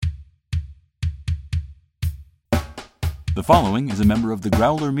The following is a member of the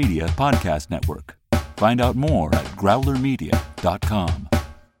Growler Media Podcast Network. Find out more at growlermedia.com.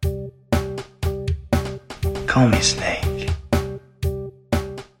 Call me Snake.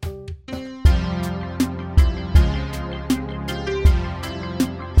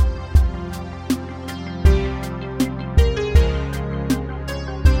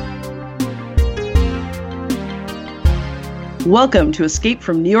 Welcome to Escape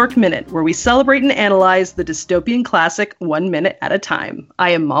from New York Minute, where we celebrate and analyze the dystopian classic 1 minute at a time. I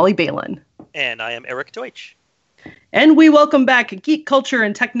am Molly Balin. And I am Eric Deutsch. And we welcome back geek culture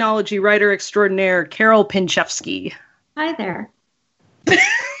and technology writer extraordinaire, Carol Pinchevsky. Hi there.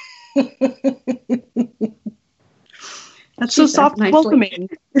 That's so soft and welcoming.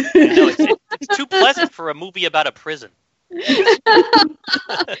 No, it's too pleasant for a movie about a prison. But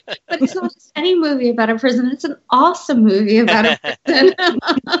it's not just any movie about a prison. It's an awesome movie about a prison.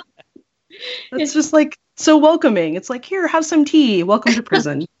 It's just like so welcoming. It's like, here, have some tea. Welcome to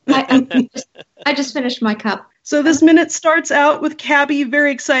prison. I just finished my cup. So this minute starts out with Cabby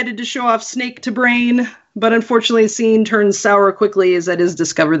very excited to show off Snake to Brain, but unfortunately the scene turns sour quickly as it is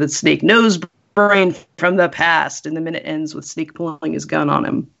discovered that Snake knows Brain from the past, and the minute ends with Snake pulling his gun on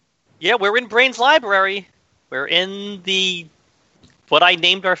him. Yeah, we're in Brain's library. We're in what I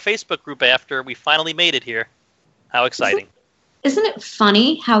named our Facebook group after. We finally made it here. How exciting. Isn't it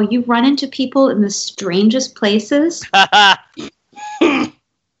funny how you run into people in the strangest places?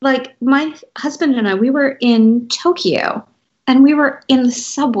 Like, my husband and I, we were in Tokyo, and we were in the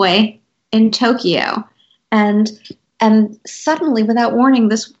subway in Tokyo, and suddenly, without warning,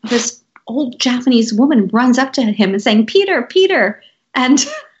 this old Japanese woman runs up to him and saying, "Peter, Peter," and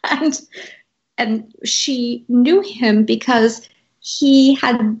she knew him because he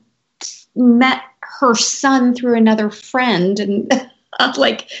had met her son through another friend, and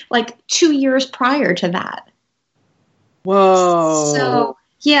like 2 years prior to that. Whoa.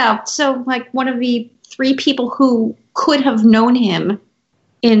 So like one of the three people who could have known him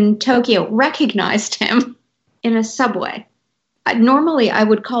in Tokyo recognized him in a subway. Normally I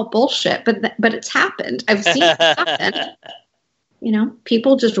would call bullshit, but it's happened. I've seen it happen. You know,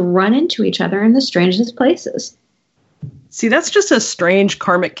 people just run into each other in the strangest places. See, that's just a strange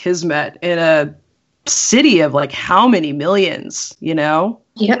karmic kismet in a city of like how many millions, you know?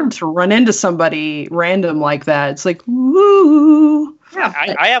 Yeah. To run into somebody random like that, it's like, woo. Yeah,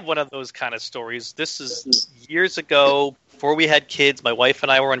 I have one of those kind of stories. This is years ago, before we had kids. My wife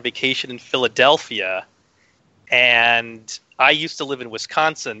and I were on vacation in Philadelphia, and I used to live in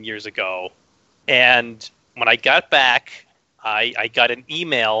Wisconsin years ago. And when I got back, I got an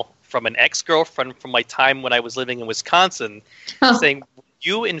email from an ex-girlfriend from my time when I was living in Wisconsin saying, "Were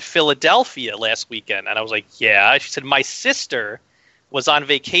you in Philadelphia last weekend?" And I was like, "Yeah." She said, "My sister was on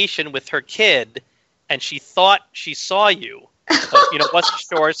vacation with her kid, and she thought she saw you, but wasn't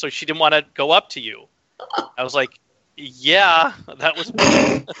sure, so she didn't want to go up to you." I was like, "Yeah, that was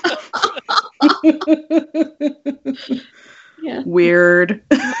me." Yeah. Weird.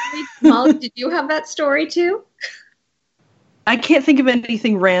 Molly, did you have that story too? I can't think of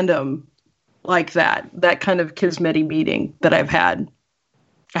anything random like that kind of kismet-y meeting that I've had.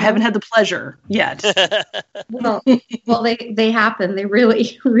 I haven't had the pleasure yet. Well, they happen. They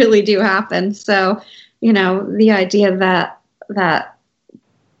really, really do happen. So, the idea that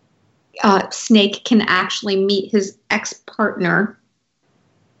Snake can actually meet his ex-partner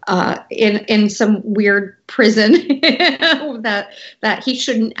in some weird prison that he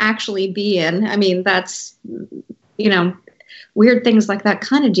shouldn't actually be in. I mean, that's, weird things like that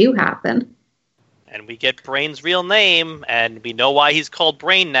kind of do happen. And we get Brain's real name, and we know why he's called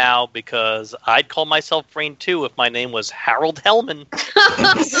Brain now, because I'd call myself Brain too if my name was Harold Hellman.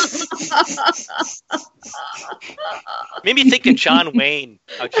 Made me think of John Wayne.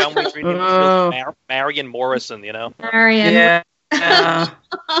 How John Wayne's real name was Marion Morrison, Marion. Yeah.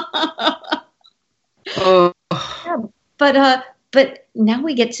 Oh. Yeah, but now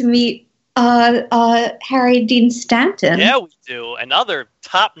we get to meet Harry Dean Stanton. Yeah, we do. Another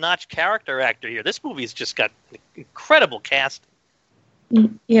top-notch character actor here. This movie's just got an incredible cast.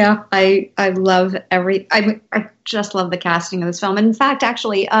 Yeah, I love I just love the casting of this film. And in fact,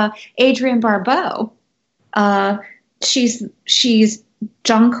 actually, Adrienne Barbeau, she's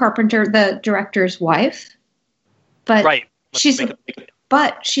John Carpenter, the director's wife. But right.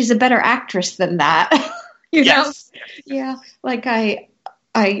 But she's a better actress than that. Yes. Yeah. Like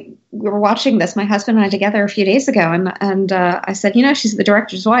we were watching this, my husband and I, together a few days ago, and I said, she's the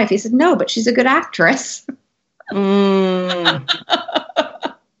director's wife. He said, no, but she's a good actress.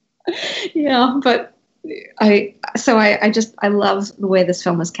 Yeah, but I love the way this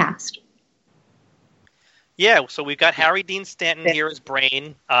film is cast. Yeah, so we've got Harry Dean Stanton here as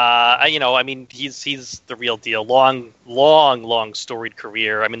Brain. He's the real deal. Long storied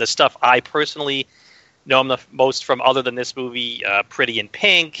career. I mean, the stuff I personally know him the most from, other than this movie, Pretty in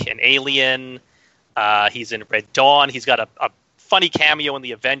Pink and Alien. He's in Red Dawn. He's got a funny cameo in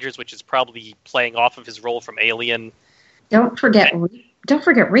The Avengers, which is probably playing off of his role from Alien. Don't forget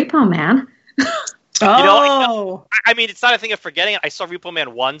Repo Man. Oh, I mean, it's not a thing of forgetting. I saw Repo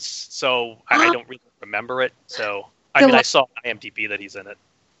Man once, so I don't really remember it. So I saw on IMDb that he's in it.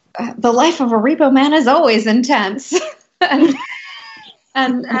 The life of a Repo Man is always intense, and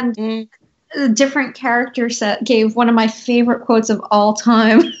a different character set gave one of my favorite quotes of all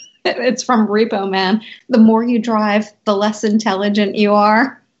time. It's from Repo Man. The more you drive, the less intelligent you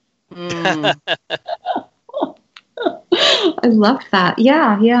are. I loved that.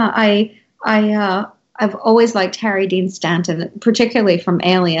 Yeah. I've always liked Harry Dean Stanton, particularly from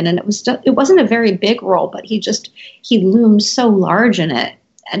Alien, and it wasn't a very big role, but he loomed so large in it,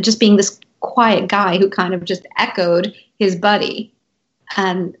 and just being this quiet guy who kind of just echoed his buddy,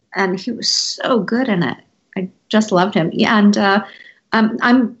 and he was so good in it. I just loved him. Yeah, and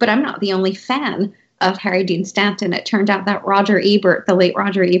I'm not the only fan of Harry Dean Stanton. It turned out that the late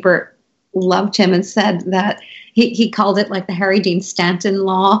Roger Ebert, loved him and said that he called it like the Harry Dean Stanton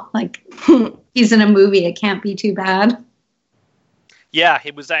law, like he's in a movie, it can't be too bad. Yeah,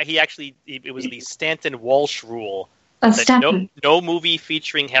 it was it was the Stanton Walsh rule. Stanton. No movie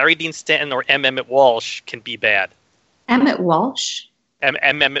featuring Harry Dean Stanton or M. Emmett Walsh can be bad. Emmett Walsh? M.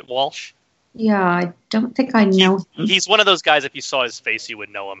 Emmett Walsh? Yeah, I don't think I know him. He's one of those guys, if you saw his face, you would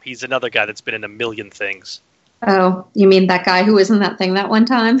know him. He's another guy that's been in a million things. Oh, you mean that guy who was in that thing that one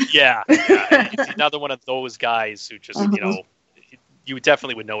time? Yeah. He's another one of those guys who just, you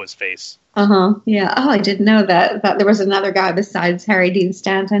definitely would know his face. Yeah. Oh, I didn't know that there was another guy besides Harry Dean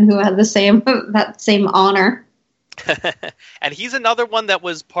Stanton who had that same honor. And he's another one that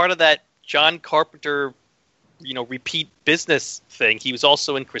was part of that John Carpenter, repeat business thing. He was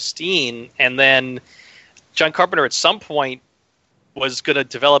also in Christine, and then John Carpenter at some point was going to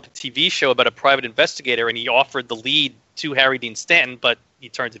develop a TV show about a private investigator, and he offered the lead to Harry Dean Stanton, but he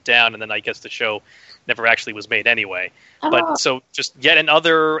turned it down, and then I guess the show never actually was made anyway. But so just yet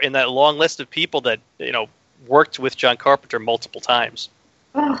another in that long list of people that, worked with John Carpenter multiple times.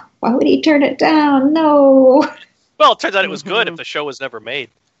 Oh, why would he turn it down? No. Well, it turns out it was good if the show was never made.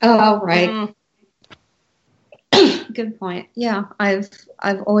 Oh, right. Good point. Yeah, I've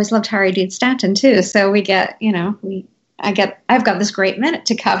always loved Harry Dean Stanton too. So we get, I've got this great minute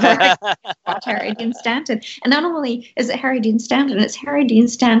to cover. Watch Harry Dean Stanton, and not only is it Harry Dean Stanton, it's Harry Dean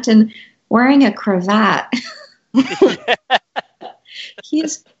Stanton wearing a cravat.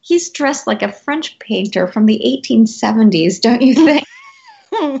 He's dressed like a French painter from the 1870s, don't you think?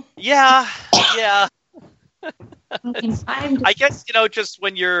 Yeah. I guess just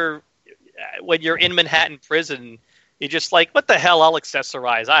when you're in Manhattan prison, you're just like, what the hell? I'll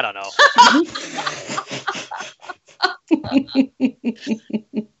accessorize. I don't know.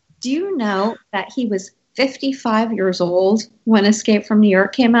 Do you know that he was 55 years old when Escape from New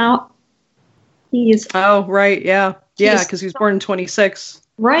York came out? Oh, right, yeah. Yeah, because he was born in 26.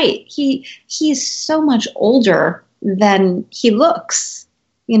 Right. He's so much older than he looks.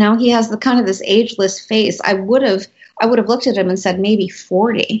 He has the kind of this ageless face. I would have looked at him and said maybe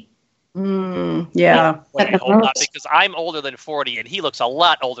 40. Yeah. Wait, hold on, because I'm older than 40, and he looks a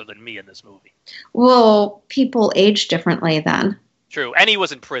lot older than me in this movie. Well, people age differently then. True, and he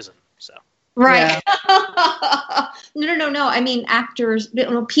was in prison, so. Right. Yeah. No. I mean, actors,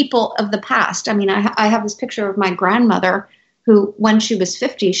 people of the past. I mean, I have this picture of my grandmother who, when she was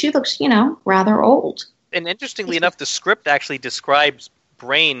 50, she looks, rather old. And interestingly enough, the script actually describes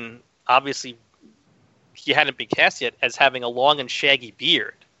Brain, obviously he hadn't been cast yet, as having a long and shaggy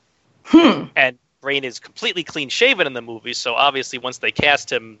beard. And Brain is completely clean-shaven in the movie, so obviously once they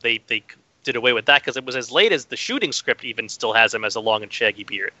cast him, they did away with that, because it was as late as the shooting script even still has him as a long and shaggy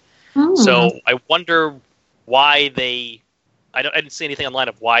beard. So I wonder why I didn't see anything online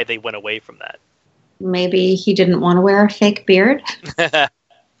of why they went away from that. Maybe he didn't want to wear a fake beard? I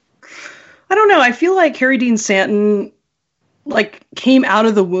don't know. I feel like Harry Dean Stanton came out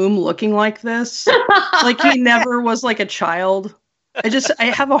of the womb looking like this. He never was a child. I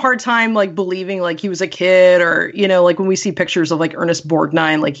have a hard time believing he was a kid, or when we see pictures of Ernest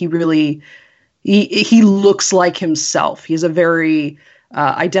Borgnine, he really he looks like himself. He has a very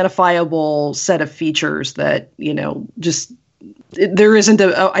identifiable set of features that there isn't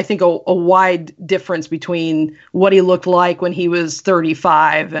I think a wide difference between what he looked like when he was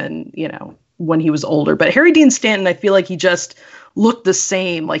 35 and when he was older. But Harry Dean Stanton, I feel like he just looked the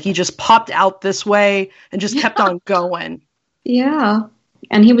same. Like he just popped out this way and just kept on going. Yeah.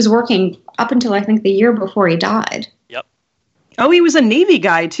 And he was working up until I think the year before he died. Yep. Oh, he was a Navy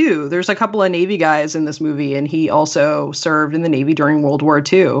guy too. There's a couple of Navy guys in this movie, and he also served in the Navy during World War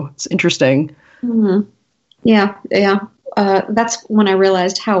II. It's interesting. Mm-hmm. Yeah. That's when I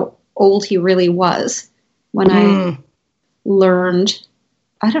realized how old he really was. When I learned,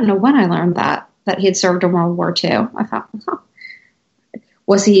 I don't know when I learned that he had served in World War II. I thought,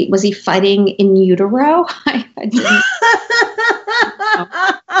 was he fighting in utero? I didn't.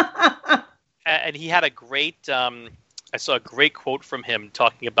 And he had a great. I saw a great quote from him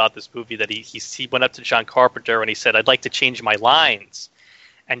talking about this movie that he went up to John Carpenter and he said, "I'd like to change my lines,"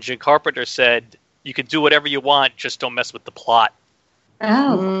 and John Carpenter said, "You can do whatever you want, just don't mess with the plot."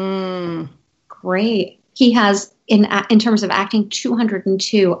 Oh, great! He has in terms of acting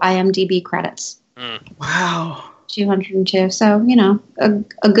 202 IMDb credits. Wow. 202. So,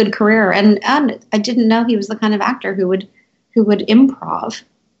 a good career. And I didn't know he was the kind of actor who would improv.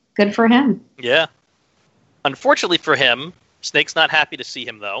 Good for him. Yeah. Unfortunately for him, Snake's not happy to see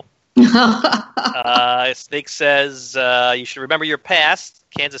him, though. Snake says, you should remember your past.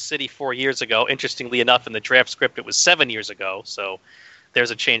 Kansas City 4 years ago. Interestingly enough, in the draft script, it was 7 years ago. So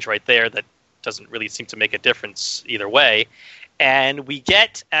there's a change right there that doesn't really seem to make a difference either way. And we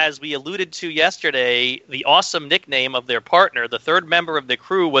get, as we alluded to yesterday, the awesome nickname of their partner. The third member of the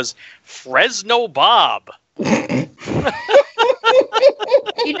crew was Fresno Bob.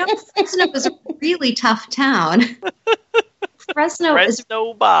 Fresno is a really tough town.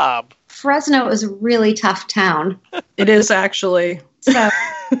 Fresno Bob. Fresno is a really tough town. It is actually. So,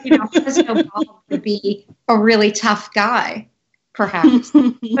 Fresno Bob would be a really tough guy, perhaps.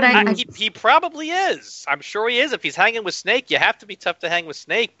 But he probably is. I'm sure he is. If he's hanging with Snake, you have to be tough to hang with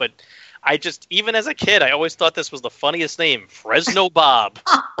Snake. But even as a kid, I always thought this was the funniest name, Fresno Bob.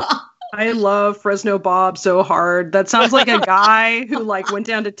 I love Fresno Bob so hard. That sounds like a guy who went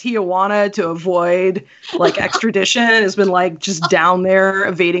down to Tijuana to avoid extradition, has been just down there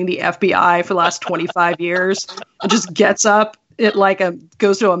evading the FBI for the last 25 years, and just gets up at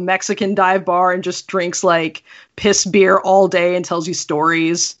goes to a Mexican dive bar and just drinks piss beer all day and tells you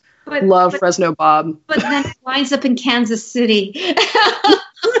stories. Love Fresno Bob. But then winds up in Kansas City.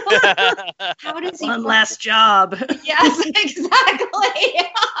 How does he? One last job. Yes, exactly.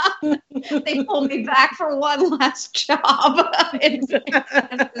 They pulled me back for one last job in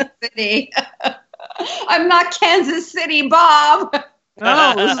Kansas City. I'm not Kansas City Bob.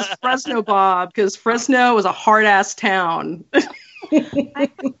 Oh, this is Fresno Bob, because Fresno is a hard-ass town.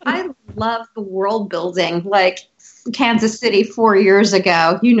 I love the world building, Kansas City 4 years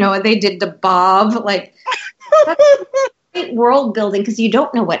ago. You know what they did to Bob? That's great world building, because you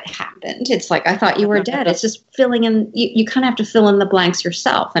don't know what happened. It's I thought you were dead. It's just filling in. You kind of have to fill in the blanks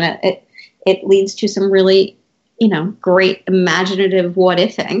yourself, and it leads to some really, great imaginative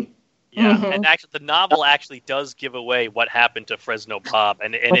what-ifing. Yeah, and actually, the novel actually does give away what happened to Fresno Bob,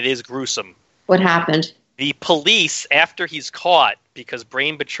 and it is gruesome. What happened? The police, after he's caught, because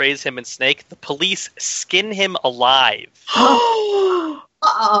Brain betrays him and Snake, the police skin him alive. Oh.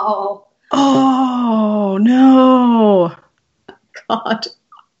 Oh, no. God.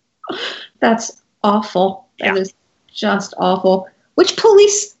 That's awful. Yeah. That is just awful. Which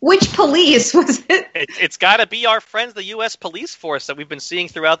police was it? It's got to be our friends, the U.S. police force that we've been seeing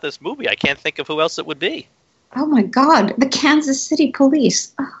throughout this movie. I can't think of who else it would be. Oh, my God. The Kansas City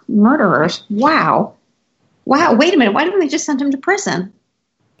police. Oh, murderers. Wow. Wait a minute. Why didn't they just send him to prison?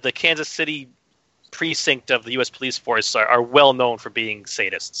 The Kansas City precinct of the U.S. police force are well known for being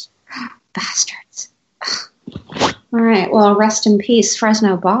sadists. Bastards. All right. Well, rest in peace,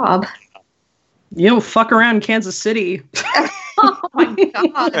 Fresno Bob. You don't fuck around in Kansas City. Oh, my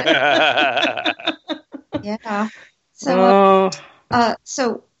God. Yeah. So,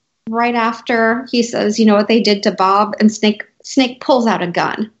 so right after he says, you know what they did to Bob, and Snake pulls out a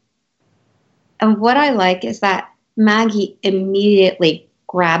gun. And what I like is that Maggie immediately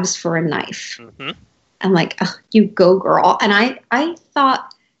grabs for a knife. Mm-hmm. I'm you go, girl. And I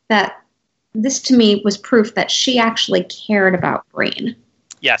thought that this to me was proof that she actually cared about Brain.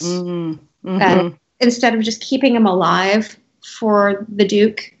 Yes. Mm-hmm. That instead of just keeping him alive for the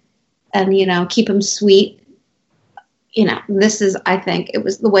Duke and, keep him sweet, this is, I think, it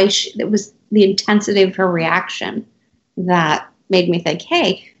was the way it was the intensity of her reaction that made me think,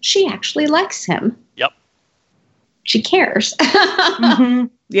 hey, she actually likes him. Yep. She cares. Mm-hmm.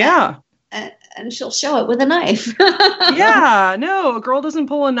 Yeah. And she'll show it with a knife. Yeah, no, a girl doesn't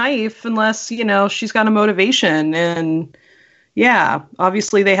pull a knife unless, she's got a motivation. And yeah,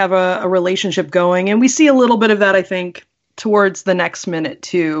 obviously they have a relationship going. And we see a little bit of that, I think, towards the next minute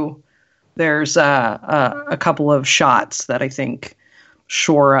too, there's a couple of shots that I think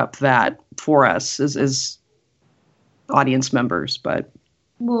shore up that for us as audience members. But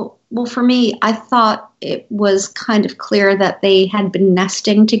well, for me, I thought it was kind of clear that they had been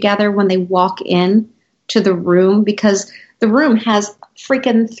nesting together when they walk in to the room, because the room has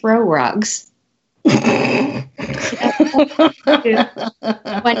freaking throw rugs.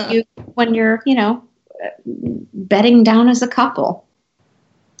 when you're bedding down as a couple.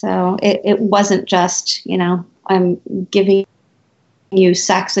 So it wasn't just, I'm giving you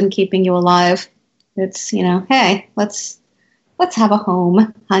sex and keeping you alive. It's, hey, let's have a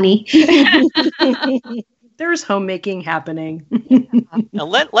home, honey. There's homemaking happening. Now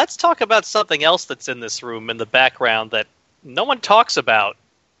let's talk about something else that's in this room in the background that no one talks about,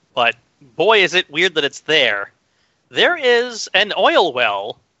 but boy, is it weird that it's there. There is an oil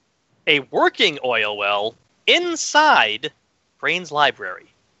well, a working oil well, inside Brain's library.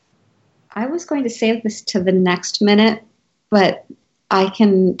 I was going to save this to the next minute, but I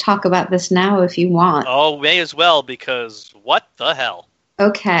can talk about this now if you want. Oh, may as well, because what the hell?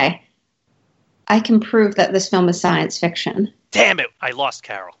 Okay. I can prove that this film is science fiction. Damn it, I lost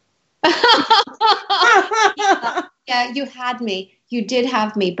Carol. Yeah, you had me. You did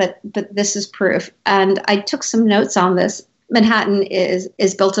have me, but this is proof. And I took some notes on this. Manhattan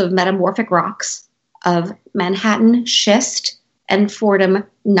is built of metamorphic rocks, of Manhattan schist and Fordham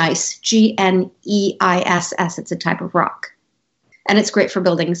gneiss, Gneiss. It's a type of rock. And it's great for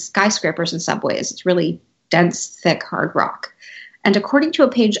building skyscrapers and subways. It's really dense, thick, hard rock. And according to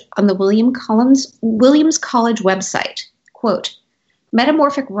a page on the Williams College website, quote,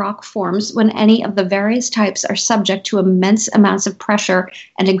 metamorphic rock forms when any of the various types are subject to immense amounts of pressure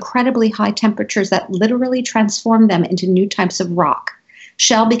and incredibly high temperatures that literally transform them into new types of rock.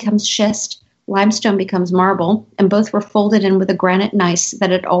 Shell becomes schist, limestone becomes marble, and both were folded in with a granite gneiss that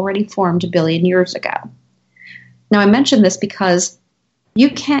had already formed 1 billion years ago. Now, I mention this because you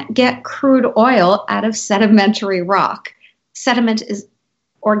can't get crude oil out of sedimentary rock. Sediment is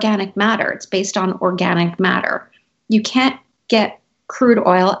organic matter. It's based on organic matter. You can't get crude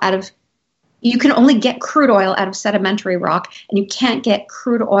oil you can only get crude oil out of sedimentary rock, and you can't get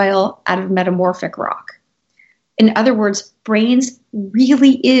crude oil out of metamorphic rock. In other words, Brains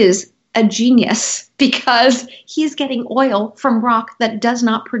really is a genius because he's getting oil from rock that does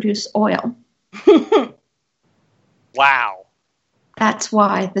not produce oil. Wow. That's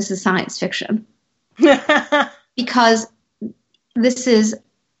why this is science fiction. Because Manhattan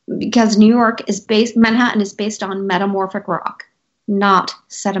is based on metamorphic rock, not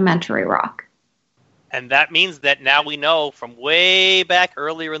sedimentary rock. And that means that now we know from way back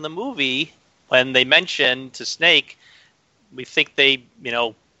earlier in the movie when they mentioned to Snake, we think they,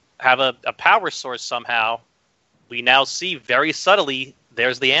 have a power source somehow. We now see very subtly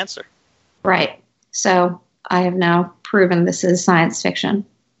there's the answer. Right. So I have now proven this is science fiction.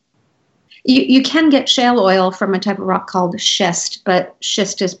 You can get shale oil from a type of rock called schist, but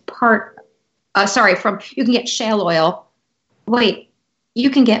schist is you can get shale oil. Wait,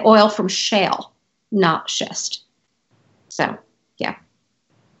 you can get oil from shale, not schist. So, yeah.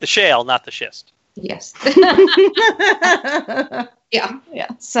 The shale, not the schist. Yes. Yeah.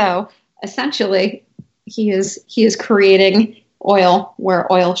 So, essentially, he is creating oil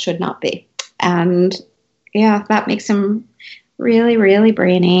where oil should not be. And, yeah, that makes him really, really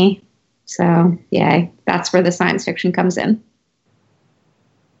brainy. So, yay. That's where the science fiction comes in.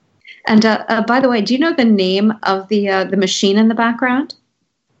 And by the way, do you know the name of the machine in the background?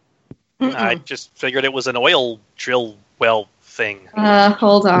 I just figured it was an oil drill well thing.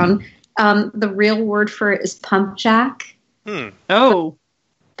 Hold on. The real word for it is pump jack. Oh.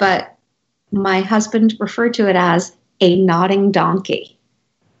 But my husband referred to it as a nodding donkey.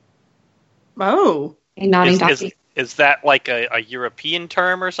 Oh. A nodding donkey. Is that like a European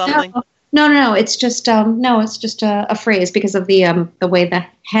term or something? No. It's just a phrase because of the way the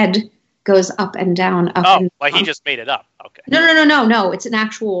head goes up and down. He just made it up. Okay. No. It's an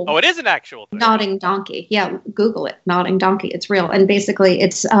actual. Oh, it is an actual thing. Nodding donkey. Yeah, Google it. Nodding donkey. It's real. And basically,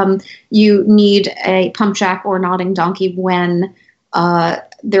 it's you need a pump jack or nodding donkey when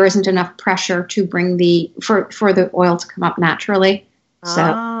there isn't enough pressure to bring for the oil to come up naturally.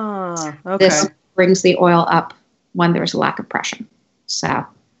 So this brings the oil up when there's a lack of pressure. So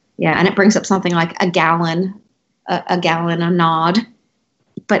yeah, and it brings up something like a gallon a nod.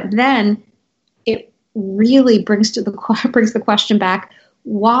 But then it really brings the question back: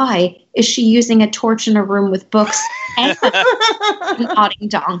 why is she using a torch in a room with books and a nodding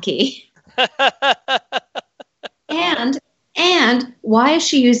donkey? And why is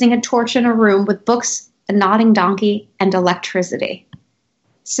she using a torch in a room with books, a nodding donkey, and electricity.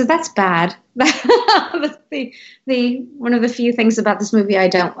 So that's bad. That's the one of the few things about this movie I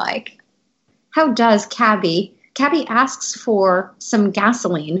don't like. How does Cabby asks for some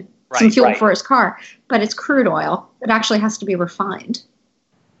gasoline, some fuel for his car, but it's crude oil. It actually has to be refined.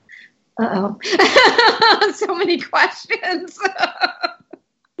 Uh-oh. So many questions.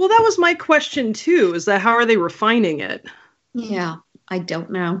 Well, that was my question too, is that how are they refining it? Yeah, I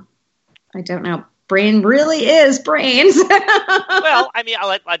don't know. Brain really is brains. Well, I mean,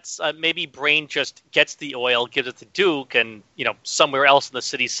 let's maybe Brain just gets the oil, gives it to Duke, and somewhere else in the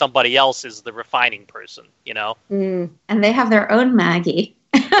city, somebody else is the refining person. And they have their own Maggie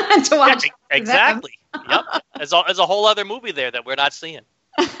to watch. Yeah, exactly. Yep. There's a whole other movie there that we're not seeing.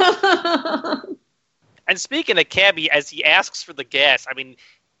 And speaking of Cabby, as he asks for the gas, I mean,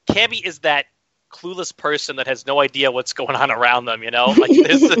 Cabby is that clueless person that has no idea what's going on around them, Like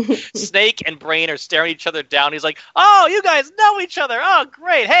Snake and Brain are staring each other down. He's like, "Oh, you guys know each other. Oh,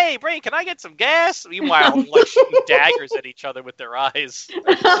 great. Hey, Brain, can I get some gas?" Meanwhile, like shooting daggers at each other with their eyes.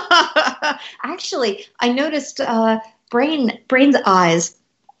 Actually, I noticed Brain's eyes.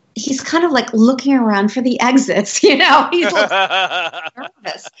 He's kind of like looking around for the exits, He's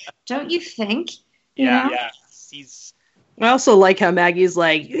nervous. Don't you think? Yeah. He's. I also like how Maggie's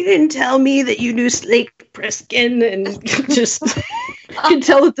like, "You didn't tell me that you knew Snake Plissken," and just you can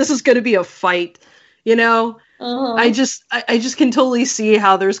tell that this is going to be a fight. Uh-huh. I just can totally see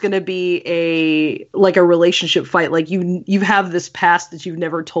how there's going to be a relationship fight. Like you have this past that you've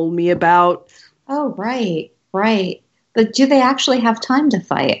never told me about. Oh, right. But do they actually have time to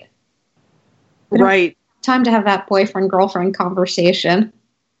fight? Right. Time to have that boyfriend-girlfriend conversation.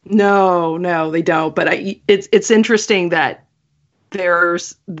 No, they don't. But it's interesting that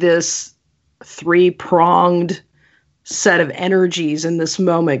there's this 3-pronged set of energies in this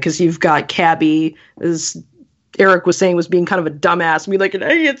moment, because you've got Cabby, as Eric was saying, was being kind of a dumbass and be like, "Can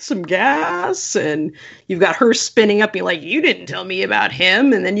I get some gas?" And you've got her spinning up being like, "You didn't tell me about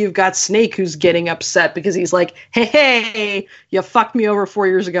him." And then you've got Snake, who's getting upset because he's like, hey, you fucked me over 4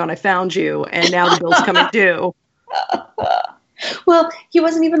 years ago and I found you, and now the bill's coming due. Well, he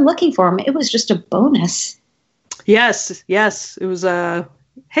wasn't even looking for him. It was just a bonus. Yes. It was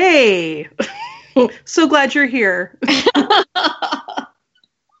hey, so glad you're here.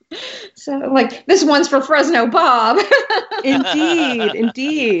 So, like, this one's for Fresno Bob.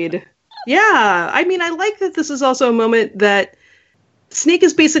 Indeed. Yeah, I mean, I like that this is also a moment that Snake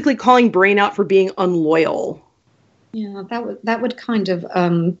is basically calling Brain out for being unloyal. Yeah, that would kind of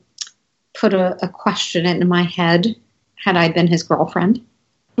put a question into my head had I been his girlfriend.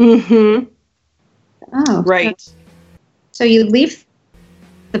 Mm-hmm. Oh, right. So you leave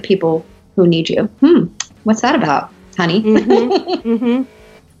the people who need you. What's that about, honey? Mm-hmm. Mm-hmm.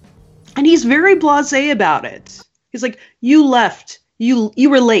 And he's very blasé about it. He's like, "You left. You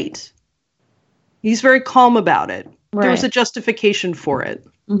were late." He's very calm about it. Right. There was a justification for it.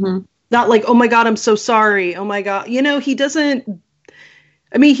 Mm-hmm. Not like, "Oh my God, I'm so sorry. Oh my God." He doesn't.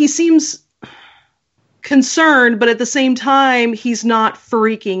 I mean, he seems concerned, but at the same time, he's not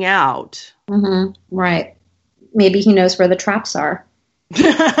freaking out. Mm-hmm. Right. Maybe he knows where the traps are.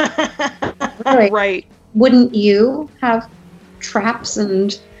 Right. Wouldn't you have traps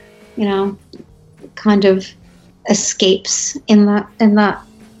and, kind of escapes in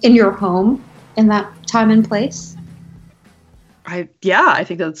your home in that time and place? I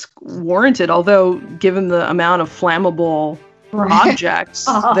think that's warranted. Although, given the amount of flammable objects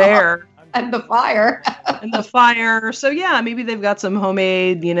there. And the fire. So yeah, maybe they've got some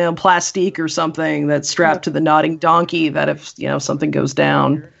homemade, plastique or something that's strapped to the nodding donkey that if, something goes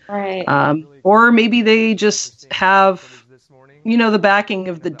down. Right. Or maybe they just have, the backing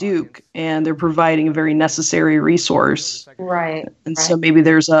of the Duke and they're providing a very necessary resource. Right. And so maybe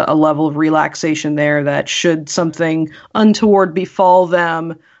there's a level of relaxation there that should something untoward befall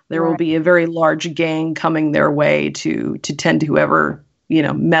them, there will be a very large gang coming their way to tend to whoever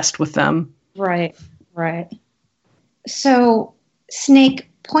messed with them. Right. So Snake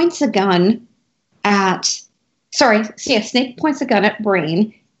points a gun at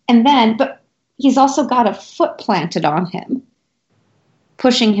Brain, but he's also got a foot planted on him,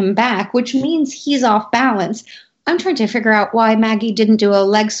 pushing him back, which means he's off balance. I'm trying to figure out why Maggie didn't do a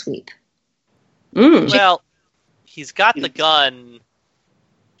leg sweep. Well, he's got the gun.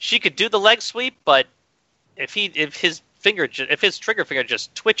 She could do the leg sweep, but if his trigger finger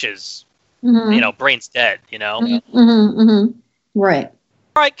just twitches, Brain's dead, Mm-hmm, mm-hmm. Right.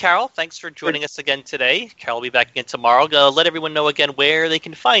 All right, Carol, thanks for joining us again today. Carol will be back again tomorrow. Let everyone know again where they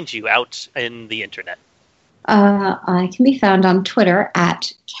can find you out in the internet. I can be found on Twitter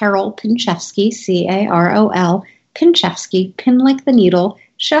at Carol Pinchevsky, Carol Pinchevsky, pin like the needle,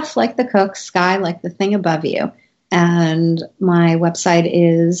 chef like the cook, sky like the thing above you. And my website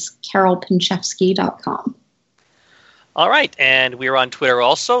is carolpinchevsky.com. All right, and we're on Twitter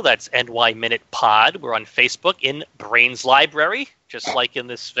also. That's NY Minute Pod. We're on Facebook in Brains Library, just like in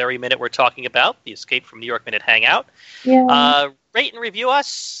this very minute we're talking about, the Escape from New York Minute Hangout. Yeah. Rate and review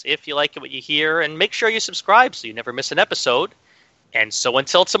us if you like what you hear, and make sure you subscribe so you never miss an episode. And so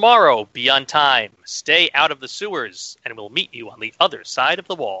until tomorrow, be on time, stay out of the sewers, and we'll meet you on the other side of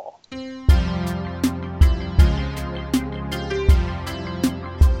the wall.